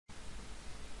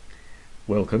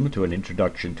Welcome to an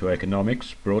introduction to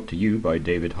economics brought to you by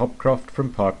David Hopcroft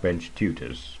from Parkbench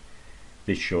Tutors.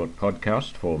 This short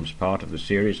podcast forms part of the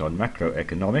series on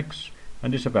macroeconomics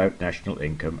and is about national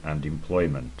income and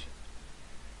employment.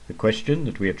 The question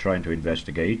that we are trying to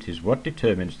investigate is what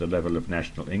determines the level of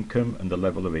national income and the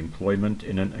level of employment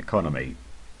in an economy.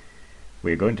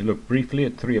 We are going to look briefly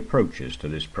at three approaches to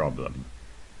this problem.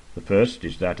 The first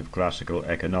is that of classical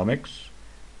economics,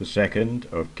 the second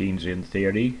of Keynesian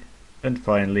theory, and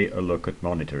finally a look at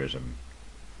monetarism.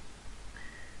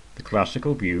 The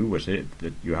classical view was that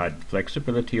you had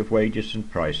flexibility of wages and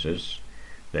prices,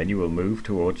 then you will move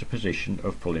towards a position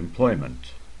of full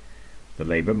employment. The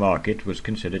labour market was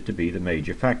considered to be the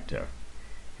major factor.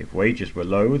 If wages were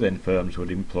low, then firms would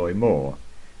employ more.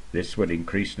 This would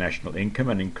increase national income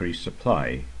and increase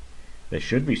supply. There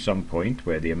should be some point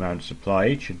where the amount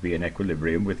supplied should be in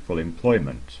equilibrium with full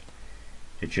employment.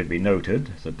 It should be noted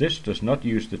that this does not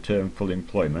use the term full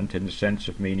employment in the sense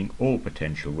of meaning all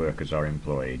potential workers are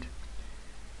employed.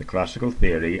 The classical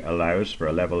theory allows for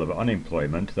a level of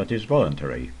unemployment that is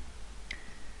voluntary.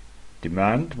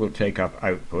 Demand will take up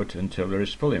output until there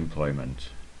is full employment,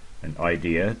 an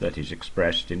idea that is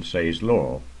expressed in Say's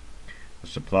law. The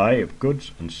supply of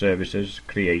goods and services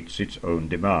creates its own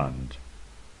demand.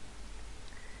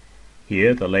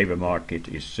 Here the labour market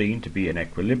is seen to be in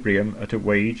equilibrium at a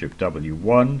wage of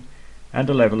W1 and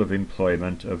a level of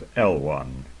employment of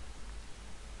L1.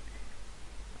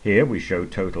 Here we show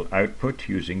total output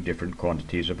using different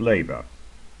quantities of labour.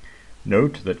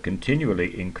 Note that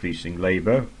continually increasing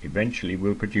labour eventually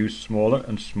will produce smaller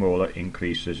and smaller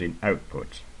increases in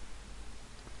output.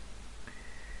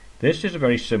 This is a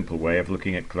very simple way of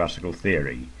looking at classical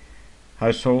theory.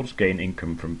 Households gain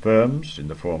income from firms in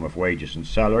the form of wages and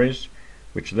salaries,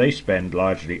 which they spend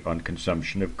largely on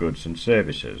consumption of goods and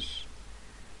services.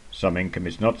 Some income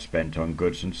is not spent on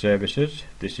goods and services.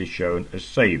 This is shown as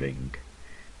saving.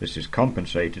 This is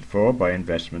compensated for by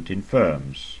investment in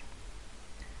firms.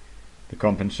 The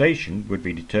compensation would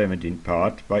be determined in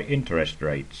part by interest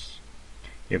rates.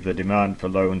 If the demand for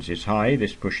loans is high,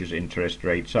 this pushes interest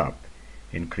rates up,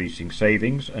 increasing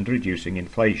savings and reducing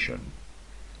inflation.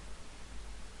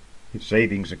 If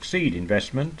savings exceed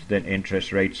investment, then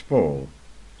interest rates fall,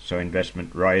 so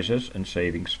investment rises and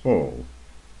savings fall.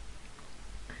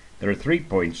 There are 3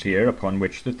 points here upon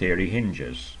which the theory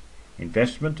hinges.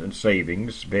 Investment and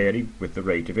savings vary with the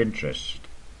rate of interest.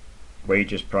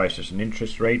 Wages, prices and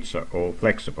interest rates are all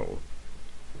flexible.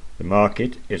 The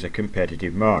market is a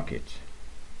competitive market.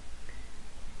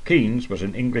 Keynes was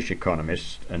an English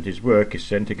economist, and his work is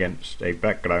set against a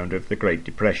background of the Great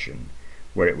Depression,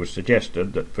 where it was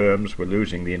suggested that firms were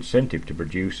losing the incentive to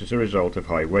produce as a result of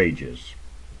high wages.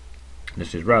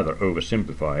 This is rather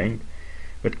oversimplifying,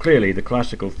 but clearly the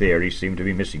classical theory seemed to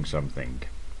be missing something.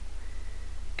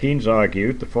 Keynes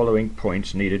argued the following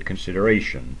points needed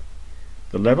consideration.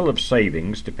 The level of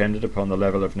savings depended upon the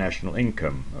level of national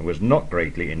income and was not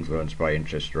greatly influenced by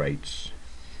interest rates.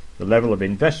 The level of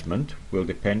investment will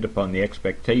depend upon the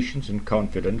expectations and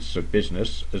confidence of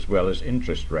business as well as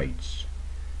interest rates.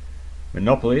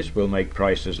 Monopolies will make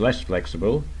prices less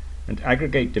flexible, and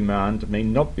aggregate demand may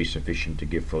not be sufficient to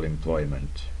give full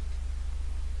employment.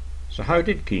 So how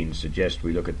did Keynes suggest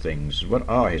we look at things? What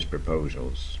are his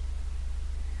proposals?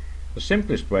 The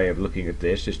simplest way of looking at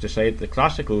this is to say that the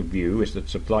classical view is that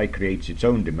supply creates its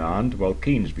own demand, while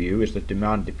Keynes' view is that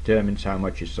demand determines how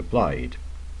much is supplied.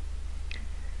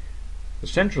 The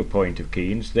central point of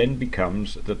Keynes then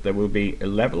becomes that there will be a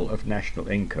level of national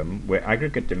income where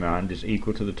aggregate demand is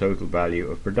equal to the total value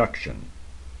of production.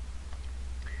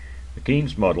 The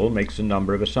Keynes model makes a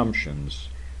number of assumptions.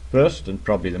 First, and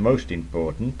probably the most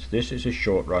important, this is a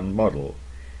short-run model.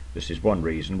 This is one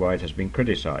reason why it has been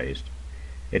criticized.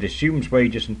 It assumes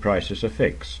wages and prices are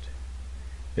fixed.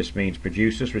 This means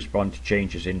producers respond to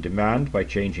changes in demand by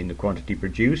changing the quantity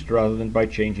produced rather than by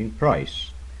changing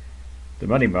price. The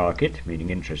money market, meaning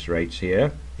interest rates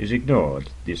here, is ignored.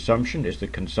 The assumption is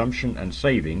that consumption and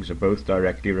savings are both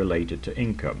directly related to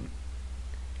income.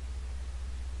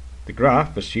 The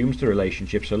graph assumes the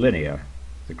relationships are linear.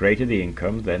 The greater the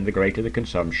income, then the greater the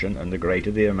consumption and the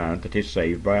greater the amount that is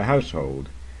saved by a household.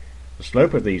 The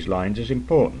slope of these lines is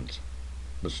important.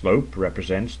 The slope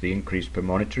represents the increase per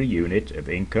monetary unit of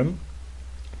income,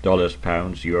 dollars,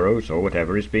 pounds, euros, or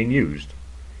whatever is being used.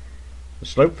 The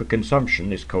slope for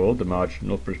consumption is called the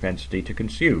marginal propensity to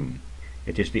consume.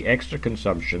 It is the extra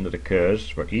consumption that occurs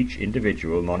for each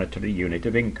individual monetary unit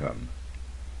of income.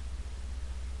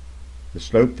 The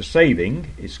slope for saving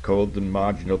is called the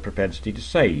marginal propensity to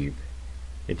save.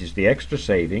 It is the extra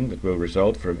saving that will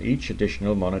result from each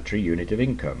additional monetary unit of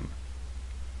income.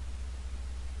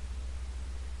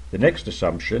 The next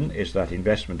assumption is that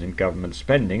investment and government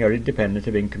spending are independent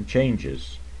of income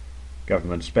changes.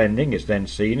 Government spending is then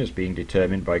seen as being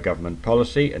determined by government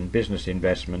policy and business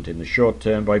investment in the short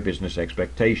term by business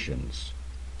expectations.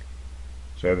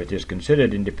 So if it is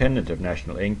considered independent of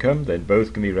national income, then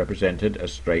both can be represented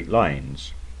as straight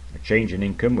lines. A change in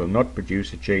income will not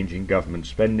produce a change in government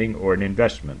spending or an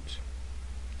investment.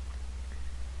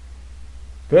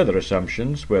 Further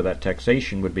assumptions were that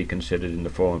taxation would be considered in the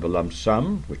form of a lump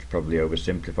sum, which probably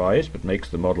oversimplifies but makes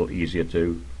the model easier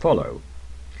to follow.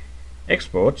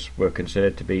 Exports were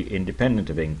considered to be independent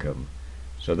of income,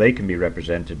 so they can be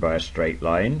represented by a straight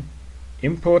line.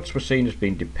 Imports were seen as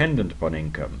being dependent upon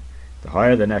income. The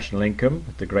higher the national income,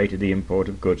 the greater the import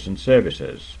of goods and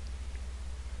services.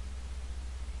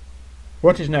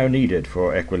 What is now needed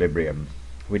for equilibrium?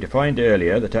 We defined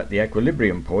earlier that at the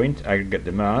equilibrium point, aggregate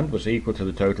demand was equal to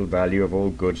the total value of all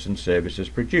goods and services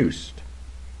produced.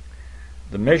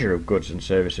 The measure of goods and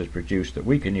services produced that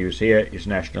we can use here is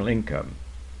national income.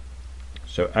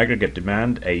 So aggregate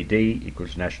demand, AD,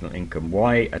 equals national income,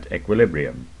 Y, at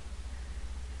equilibrium.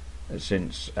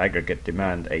 Since aggregate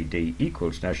demand, AD,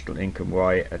 equals national income,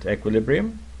 Y, at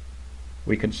equilibrium,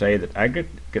 we can say that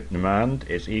aggregate demand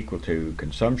is equal to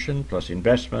consumption plus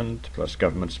investment plus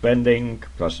government spending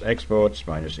plus exports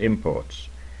minus imports,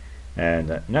 and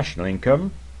that national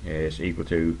income is equal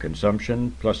to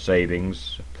consumption plus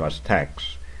savings plus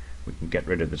tax. We can get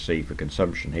rid of the C for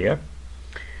consumption here.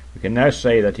 We can now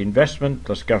say that investment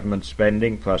plus government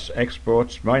spending plus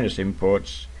exports minus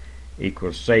imports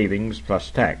equals savings plus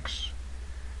tax.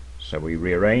 So we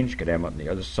rearrange, get M on the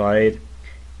other side.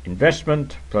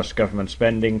 Investment plus government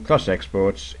spending plus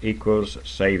exports equals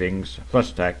savings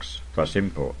plus tax plus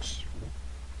imports.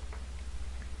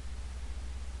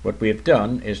 What we have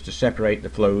done is to separate the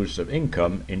flows of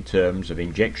income in terms of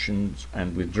injections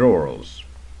and withdrawals.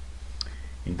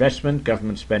 Investment,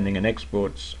 government spending and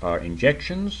exports are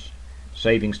injections.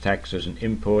 Savings, taxes and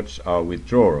imports are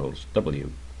withdrawals,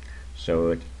 W.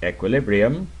 So at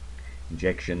equilibrium,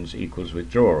 injections equals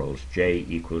withdrawals, J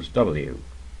equals W.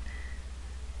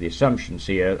 The assumptions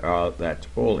here are that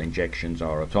all injections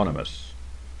are autonomous.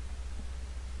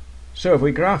 So if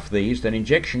we graph these, then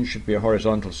injections should be a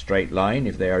horizontal straight line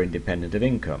if they are independent of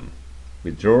income.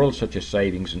 Withdrawals such as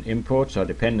savings and imports are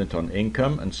dependent on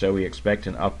income, and so we expect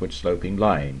an upward sloping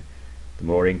line. The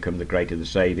more income, the greater the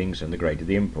savings and the greater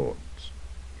the imports.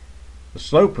 The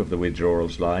slope of the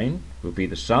withdrawals line will be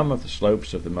the sum of the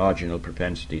slopes of the marginal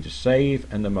propensity to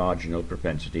save and the marginal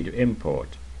propensity to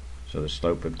import. So the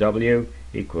slope of W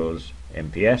equals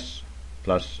MPS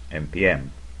plus MPM.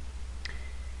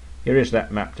 Here is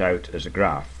that mapped out as a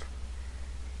graph.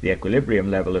 The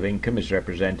equilibrium level of income is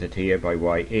represented here by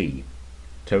YE.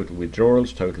 Total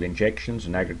withdrawals, total injections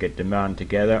and aggregate demand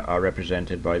together are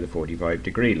represented by the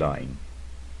 45-degree line.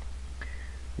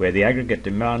 Where the aggregate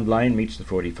demand line meets the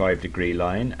 45-degree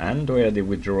line and where the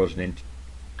withdrawals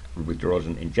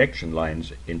and injection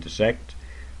lines intersect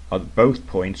are both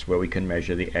points where we can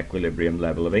measure the equilibrium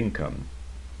level of income.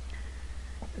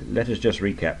 Let us just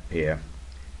recap here.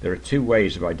 There are two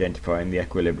ways of identifying the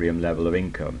equilibrium level of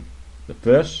income. The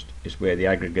first is where the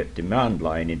aggregate demand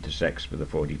line intersects with the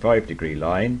 45-degree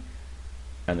line,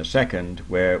 and the second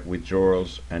where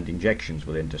withdrawals and injections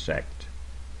will intersect.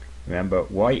 Remember,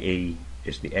 YE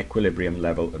is the equilibrium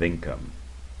level of income.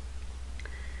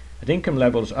 At income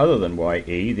levels other than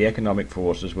YE, the economic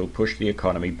forces will push the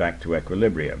economy back to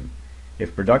equilibrium.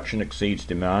 If production exceeds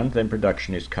demand, then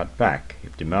production is cut back.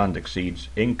 If demand exceeds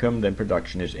income, then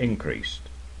production is increased.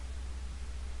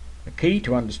 A key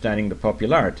to understanding the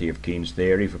popularity of Keynes'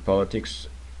 theory for politics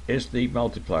is the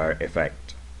multiplier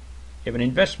effect. If an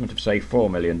investment of say $4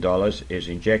 million is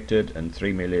injected and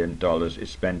 $3 million is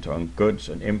spent on goods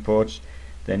and imports,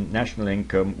 then national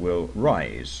income will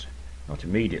rise. Not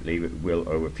immediately, but it will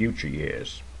over future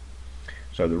years.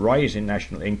 So the rise in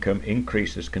national income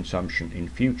increases consumption in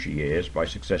future years by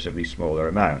successively smaller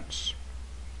amounts.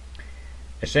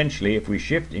 Essentially, if we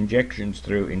shift injections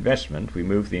through investment, we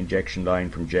move the injection line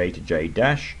from J to J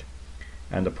dashed,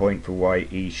 and the point for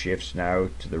YE shifts now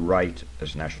to the right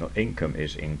as national income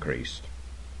is increased.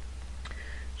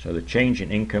 So the change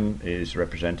in income is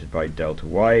represented by delta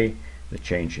Y, the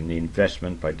change in the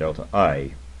investment by delta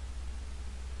I.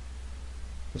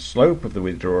 The slope of the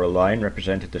withdrawal line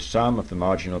represented the sum of the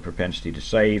marginal propensity to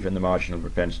save and the marginal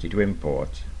propensity to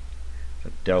import. So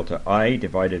delta I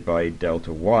divided by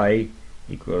delta Y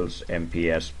equals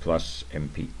MPS plus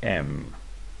MPM.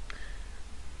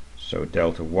 So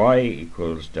delta Y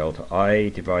equals delta I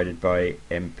divided by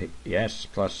MPS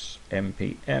plus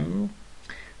MPM.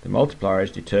 The multiplier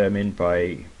is determined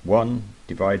by 1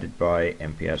 divided by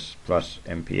MPS plus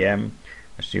MPM,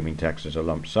 assuming taxes are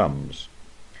lump sums.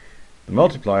 The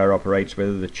multiplier operates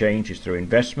whether the change is through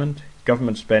investment,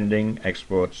 government spending,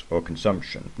 exports or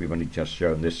consumption. We've only just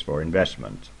shown this for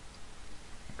investment.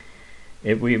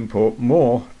 If we import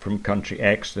more from country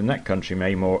X, then that country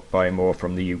may buy more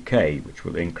from the UK, which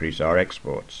will increase our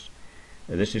exports.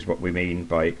 This is what we mean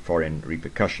by foreign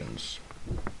repercussions.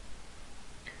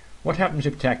 What happens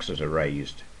if taxes are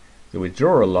raised? The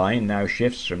withdrawal line now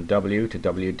shifts from W to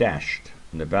W dashed,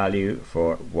 and the value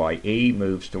for YE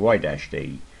moves to Y dashed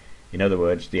E. In other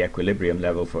words, the equilibrium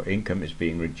level for income is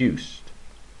being reduced.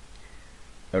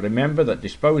 Now remember that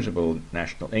disposable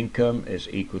national income is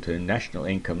equal to national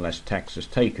income less taxes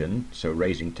taken, so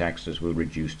raising taxes will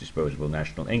reduce disposable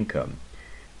national income.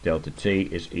 Delta T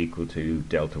is equal to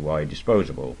delta Y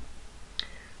disposable.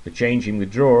 The change in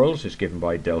withdrawals is given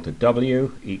by delta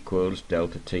W equals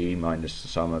delta T minus the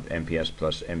sum of MPS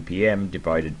plus MPM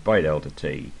divided by delta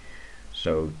T.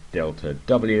 So delta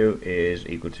W is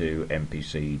equal to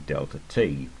MPC delta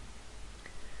T.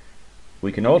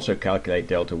 We can also calculate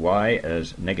delta Y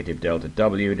as negative delta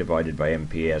W divided by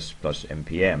MPS plus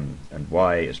MPM, and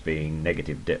Y as being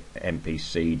negative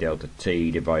MPC delta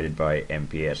T divided by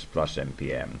MPS plus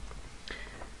MPM.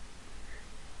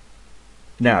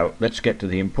 Now let's get to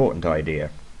the important idea.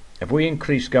 If we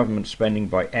increase government spending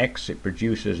by X, it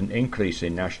produces an increase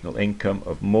in national income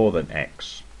of more than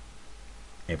X.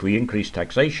 If we increase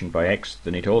taxation by X,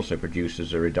 then it also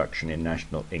produces a reduction in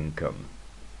national income.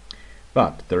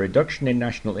 But the reduction in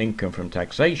national income from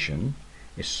taxation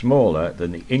is smaller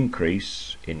than the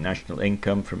increase in national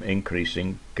income from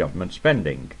increasing government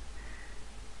spending.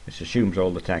 This assumes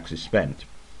all the tax is spent.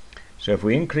 So if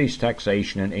we increase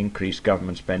taxation and increase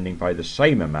government spending by the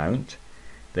same amount,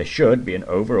 there should be an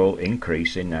overall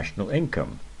increase in national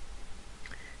income.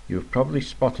 You have probably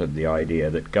spotted the idea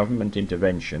that government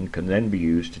intervention can then be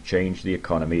used to change the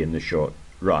economy in the short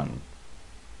run.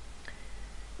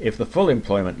 If the full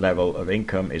employment level of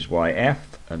income is YF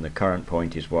and the current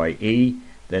point is YE,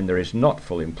 then there is not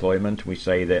full employment. We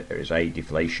say that there is a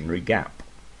deflationary gap.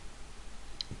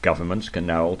 Governments can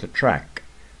now alter track.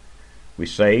 We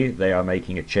say they are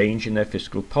making a change in their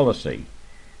fiscal policy.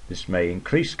 This may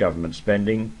increase government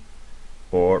spending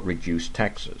or reduce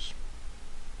taxes.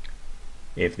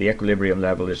 If the equilibrium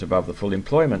level is above the full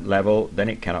employment level, then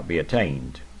it cannot be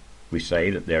attained. We say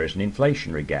that there is an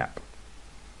inflationary gap.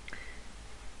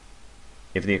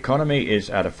 If the economy is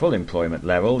at a full employment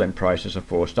level, then prices are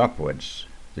forced upwards.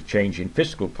 The change in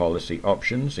fiscal policy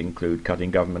options include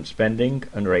cutting government spending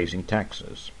and raising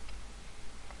taxes.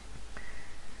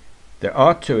 There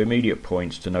are two immediate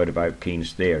points to note about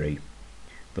Keynes' theory.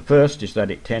 The first is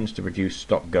that it tends to produce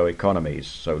stop-go economies,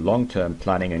 so long-term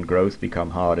planning and growth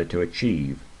become harder to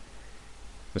achieve.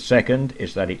 The second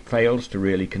is that it fails to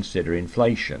really consider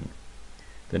inflation.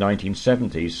 The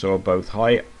 1970s saw both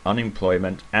high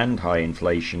unemployment and high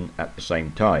inflation at the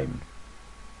same time.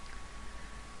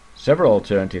 Several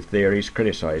alternative theories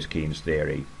criticize Keynes'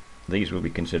 theory. These will be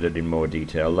considered in more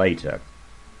detail later.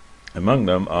 Among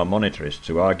them are monetarists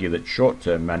who argue that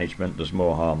short-term management does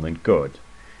more harm than good,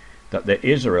 that there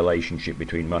is a relationship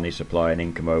between money supply and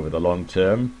income over the long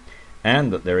term,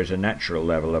 and that there is a natural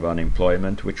level of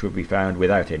unemployment which would be found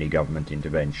without any government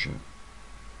intervention.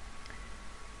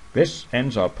 This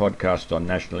ends our podcast on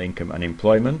national income and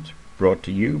employment, brought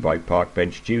to you by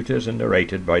Parkbench Tutors and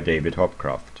narrated by David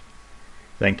Hopcroft.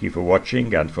 Thank you for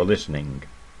watching and for listening.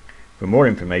 For more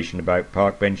information about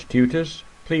Parkbench Tutors,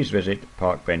 please visit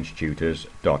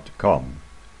parkbenchtutors.com.